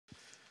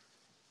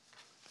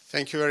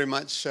Thank you very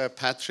much,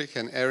 Patrick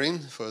and Erin,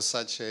 for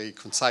such a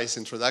concise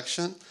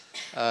introduction,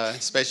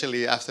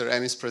 especially after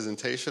Annie's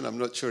presentation. I'm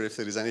not sure if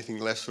there is anything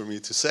left for me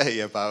to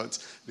say about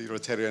the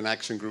Rotarian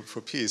Action Group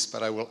for Peace,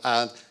 but I will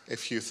add a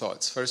few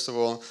thoughts. First of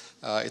all,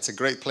 it's a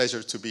great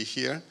pleasure to be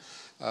here,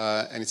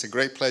 and it's a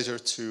great pleasure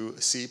to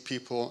see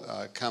people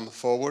come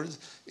forward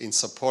in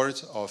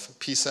support of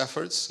peace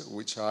efforts,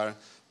 which are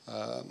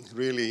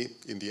really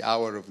in the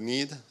hour of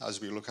need as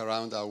we look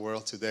around our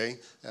world today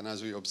and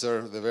as we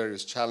observe the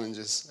various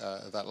challenges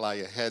that lie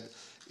ahead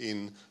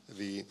in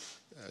the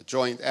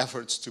joint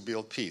efforts to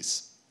build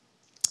peace.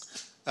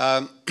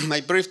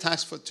 My brief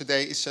task for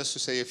today is just to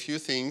say a few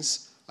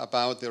things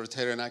about the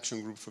Rotarian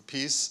Action Group for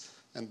Peace,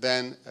 and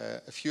then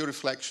a few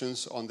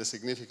reflections on the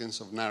significance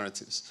of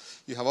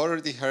narratives. You have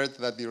already heard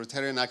that the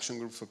Rotarian Action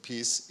Group for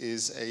Peace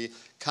is a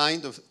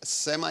kind of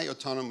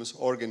semi-autonomous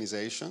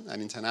organization,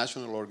 an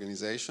international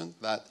organization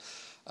that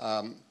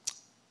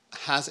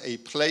has a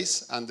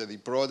place under the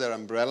broader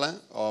umbrella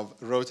of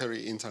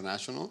Rotary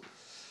International.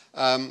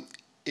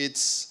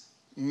 Its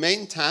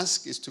main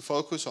task is to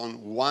focus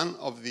on one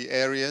of the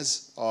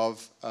areas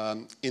of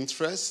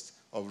interest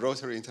of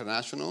Rotary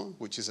International,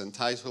 which is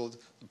entitled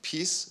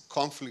Peace,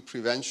 Conflict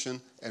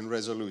Prevention and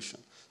Resolution.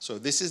 So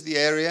this is the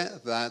area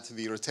that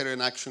the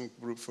Rotarian Action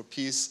Group for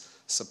Peace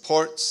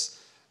supports,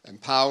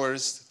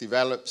 empowers,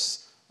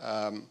 develops,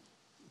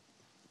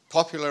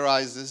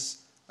 popularizes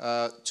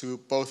to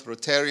both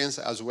Rotarians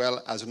as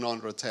well as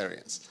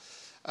non-Rotarians.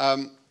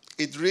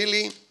 It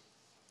really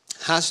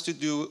has to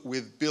do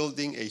with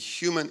building a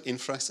human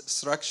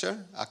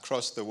infrastructure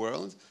across the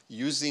world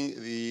using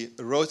the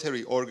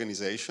Rotary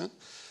organization,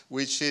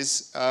 which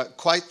is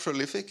quite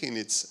prolific in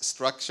its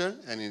structure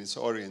and in its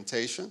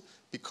orientation,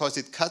 because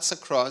it cuts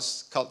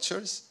across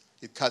cultures,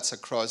 it cuts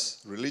across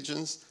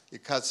religions,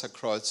 it cuts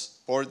across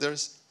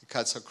borders, it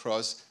cuts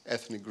across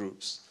ethnic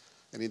groups.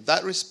 And in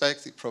that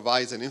respect, it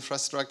provides an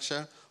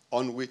infrastructure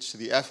on which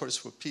the efforts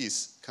for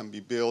peace can be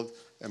built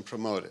and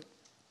promoted.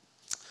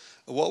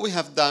 What we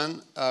have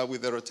done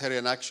with the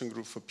Rotarian Action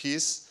Group for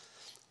Peace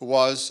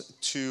was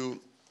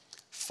to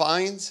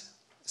find,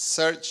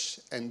 search,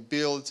 and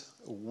build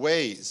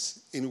ways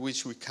in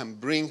which we can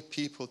bring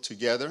people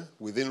together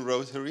within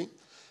Rotary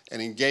and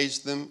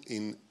engage them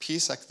in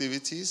peace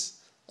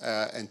activities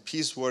and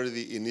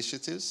peace-worthy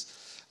initiatives.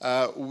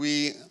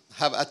 We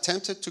have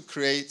attempted to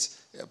create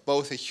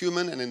both a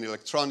human and an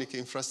electronic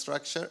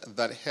infrastructure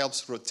that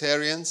helps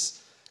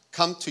Rotarians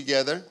come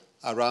together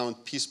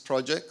around peace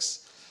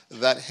projects,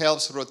 that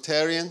helps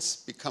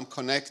Rotarians become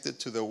connected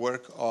to the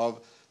work of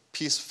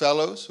peace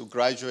fellows who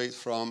graduate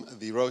from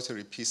the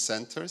Rotary Peace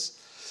Centers,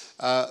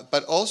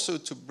 but also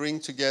to bring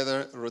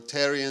together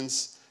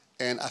Rotarians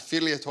and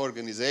affiliate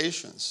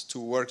organizations to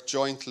work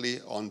jointly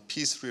on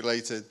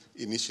peace-related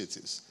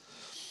initiatives.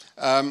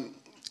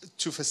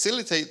 To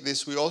facilitate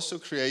this, we also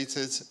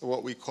created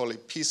what we call a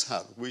Peace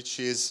Hub, which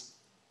is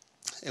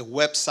a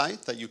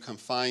website that you can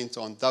find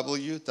on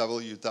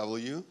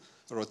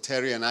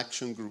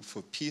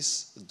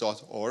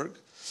www.rotarianactiongroupforpeace.org,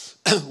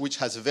 which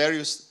has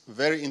various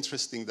very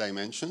interesting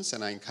dimensions,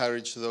 and I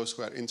encourage those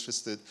who are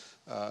interested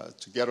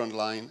to get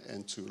online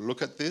and to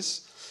look at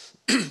this.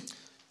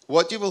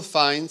 What you will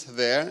find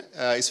there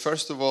is,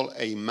 first of all,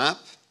 a map,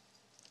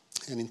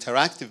 an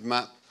interactive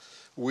map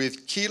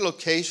with key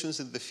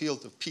locations in the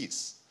field of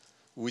peace,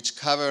 which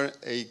cover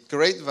a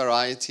great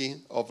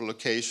variety of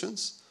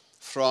locations,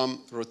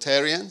 from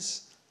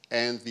Rotarians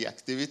and the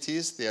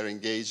activities they are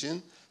engaged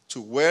in,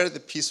 to where the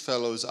Peace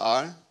Fellows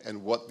are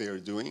and what they are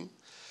doing,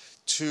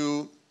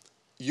 to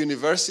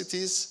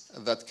universities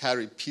that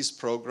carry peace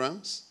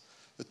programs,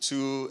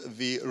 to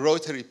the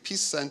Rotary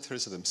Peace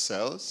Centers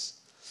themselves,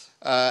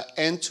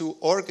 and to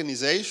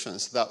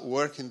organizations that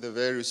work in the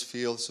various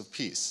fields of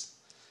peace.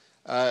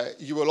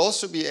 You will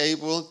also be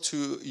able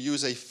to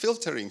use a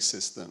filtering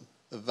system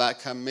that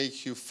can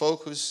make you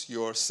focus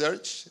your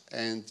search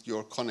and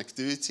your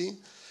connectivity.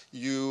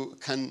 You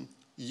can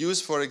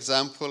use, for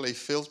example, a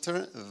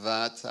filter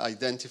that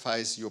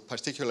identifies your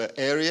particular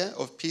area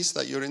of peace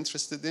that you're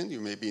interested in.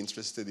 You may be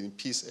interested in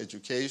peace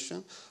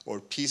education, or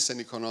peace and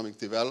economic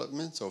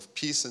development, or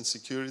peace and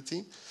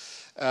security.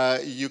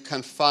 You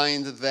can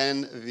find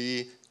then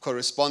the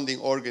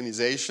corresponding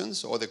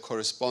organizations or the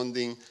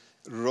corresponding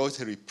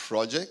Rotary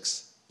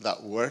projects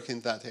that work in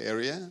that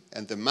area,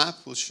 and the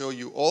map will show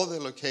you all the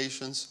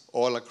locations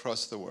all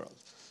across the world.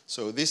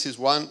 So this is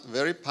one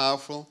very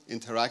powerful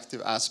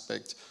interactive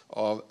aspect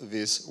of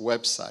this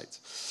website.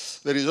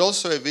 There is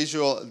also a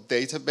visual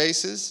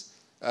databases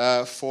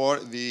for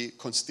the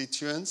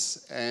constituents,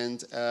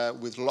 and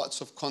with lots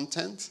of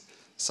content.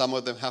 Some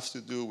of them have to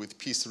do with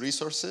peace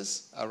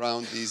resources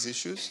around these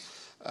issues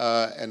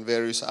and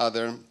various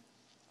other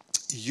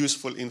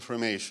useful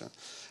information.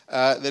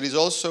 There is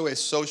also a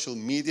social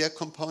media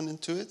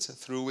component to it,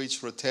 through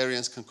which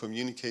Rotarians can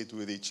communicate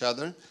with each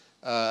other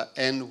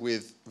and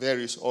with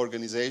various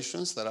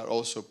organizations that are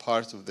also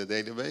part of the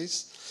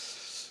database.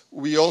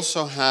 We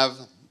also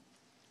have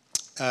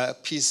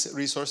peace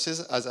resources,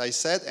 as I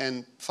said,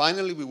 and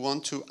finally we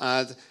want to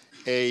add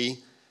a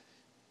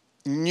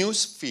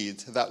news feed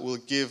that will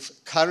give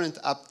current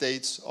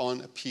updates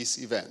on peace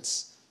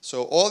events.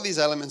 So all these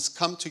elements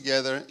come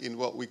together in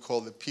what we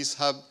call the Peace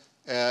Hub,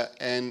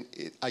 and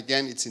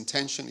again, its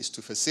intention is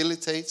to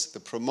facilitate the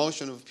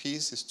promotion of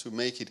peace, is to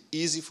make it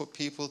easy for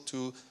people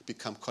to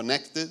become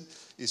connected,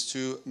 is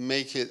to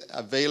make it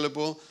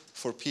available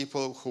for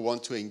people who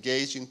want to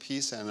engage in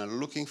peace and are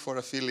looking for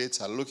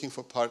affiliates, are looking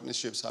for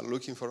partnerships, are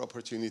looking for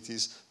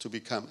opportunities to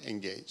become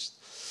engaged.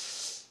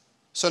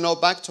 So now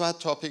back to our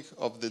topic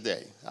of the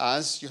day.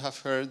 As you have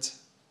heard,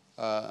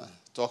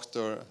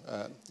 Dr.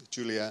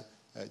 Julia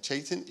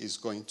Chaitin is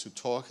going to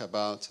talk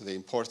about the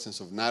importance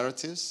of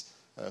narratives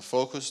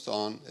focused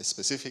on a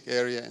specific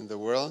area in the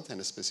world and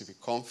a specific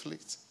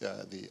conflict,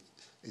 the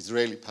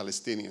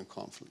Israeli-Palestinian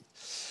conflict.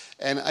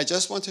 And I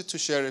just wanted to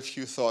share a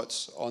few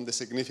thoughts on the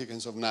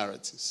significance of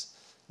narratives.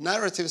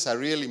 Narratives are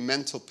really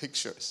mental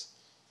pictures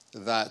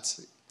that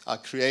are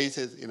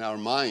created in our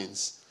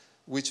minds,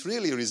 which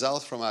really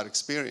result from our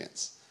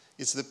experience.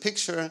 It's the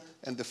picture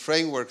and the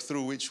framework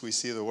through which we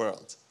see the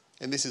world.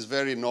 And this is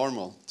very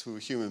normal to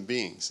human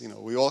beings. You know,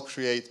 we all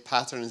create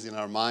patterns in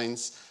our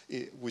minds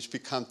which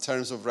become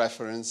terms of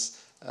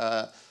reference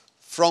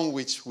from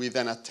which we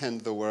then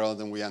attend the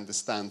world and we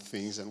understand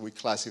things and we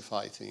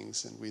classify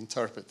things and we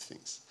interpret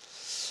things.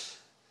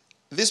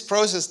 This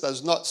process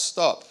does not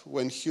stop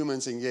when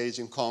humans engage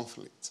in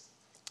conflict.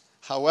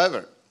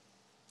 However,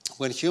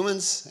 when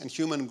humans and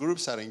human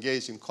groups are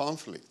engaged in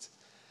conflict,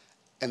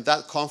 and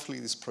that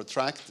conflict is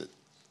protracted,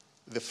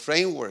 the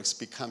frameworks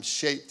become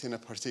shaped in a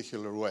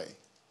particular way.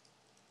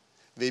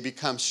 They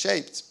become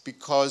shaped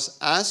because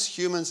as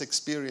humans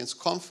experience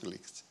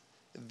conflict,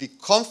 the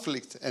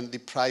conflict and the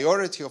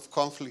priority of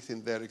conflict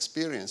in their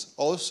experience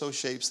also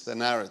shapes the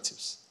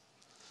narratives.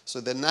 So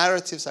the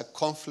narratives are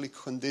conflict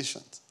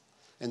conditioned.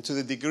 And to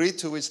the degree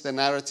to which the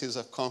narratives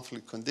are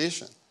conflict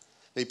conditioned,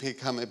 they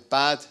become a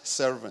bad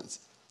servant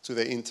to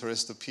the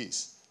interest of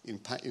peace. In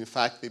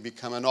fact, they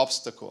become an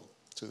obstacle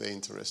to the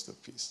interest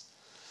of peace.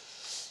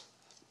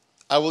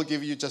 I will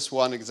give you just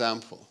one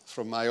example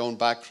from my own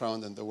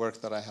background and the work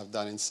that I have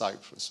done in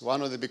Cyprus.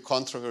 One of the big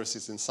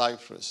controversies in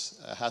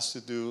Cyprus has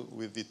to do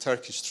with the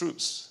Turkish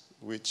troops,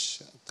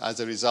 which, as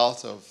a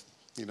result of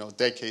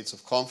decades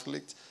of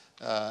conflict,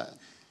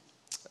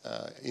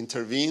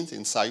 intervened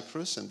in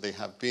Cyprus, and they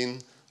have been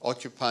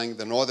occupying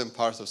the northern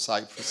part of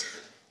Cyprus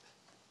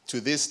to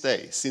this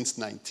day, since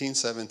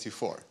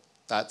 1974.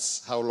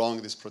 That's how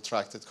long this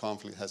protracted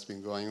conflict has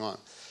been going on.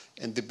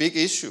 And the big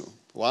issue,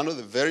 one of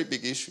the very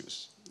big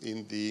issues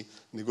in the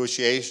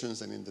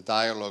negotiations and in the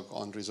dialogue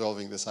on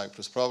resolving the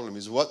Cyprus problem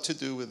is what to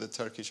do with the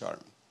Turkish army.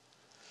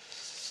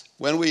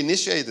 When we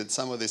initiated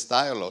some of this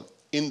dialogue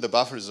in the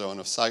buffer zone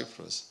of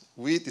Cyprus,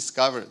 we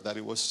discovered that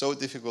it was so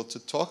difficult to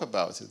talk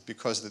about it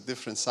because the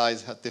different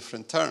sides had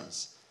different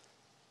terms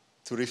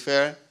to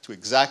refer to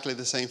exactly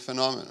the same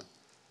phenomenon.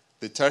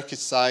 The Turkish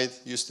side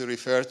used to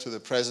refer to the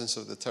presence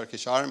of the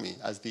Turkish army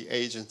as the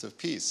agent of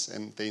peace,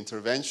 and the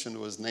intervention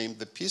was named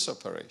the peace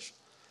operation.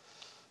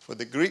 For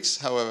the Greeks,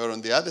 however,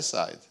 on the other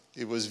side,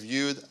 it was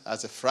viewed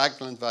as a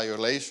flagrant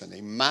violation,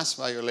 a mass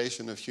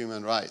violation of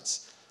human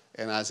rights,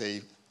 and as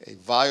a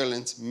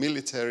violent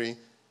military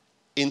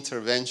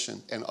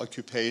intervention and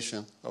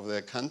occupation of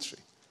their country.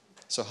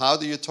 So how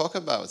do you talk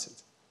about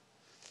it?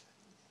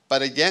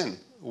 But again,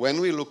 when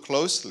we look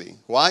closely,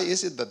 why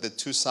is it that the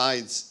two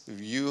sides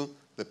view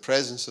the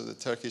presence of the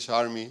Turkish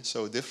army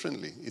so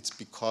differently? It's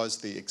because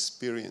they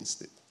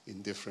experienced it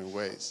in different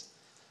ways.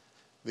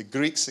 The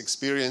Greeks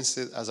experienced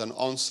it as an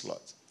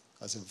onslaught,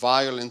 as a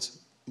violent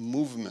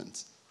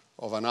movement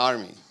of an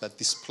army that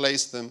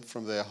displaced them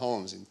from their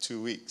homes in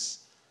 2 weeks.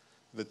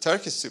 The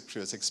Turkish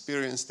Cypriots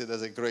experienced it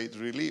as a great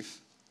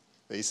relief.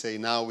 They say,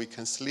 now we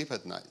can sleep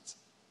at night.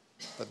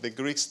 But the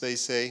Greeks, they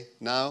say,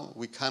 now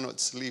we cannot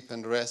sleep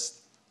and rest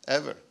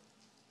ever,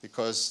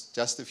 because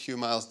just a few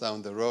miles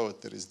down the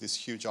road, there is this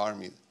huge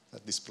army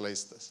that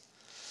displaced us.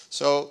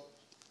 So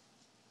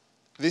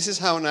this is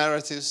how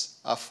narratives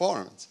are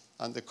formed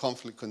under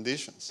conflict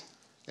conditions.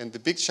 And the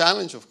big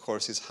challenge, of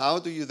course, is how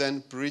do you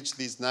then bridge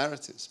these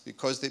narratives?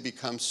 Because they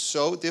become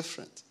so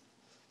different,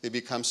 they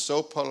become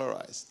so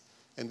polarized,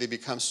 and they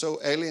become so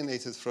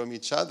alienated from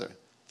each other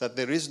that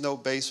there is no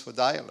base for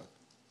dialogue,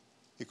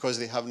 because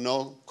they have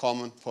no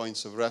common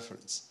points of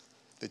reference.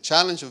 The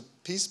challenge of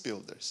peace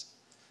builders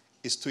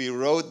is to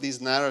erode these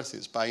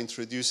narratives by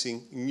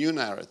introducing new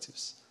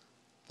narratives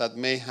that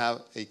may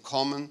have a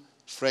common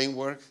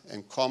framework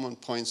and common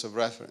points of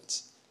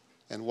reference.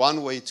 And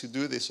one way to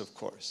do this, of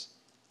course,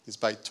 is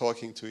by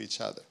talking to each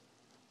other.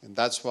 And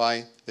that's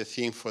why the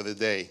theme for the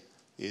day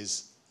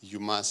is you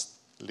must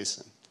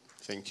listen.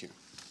 Thank you.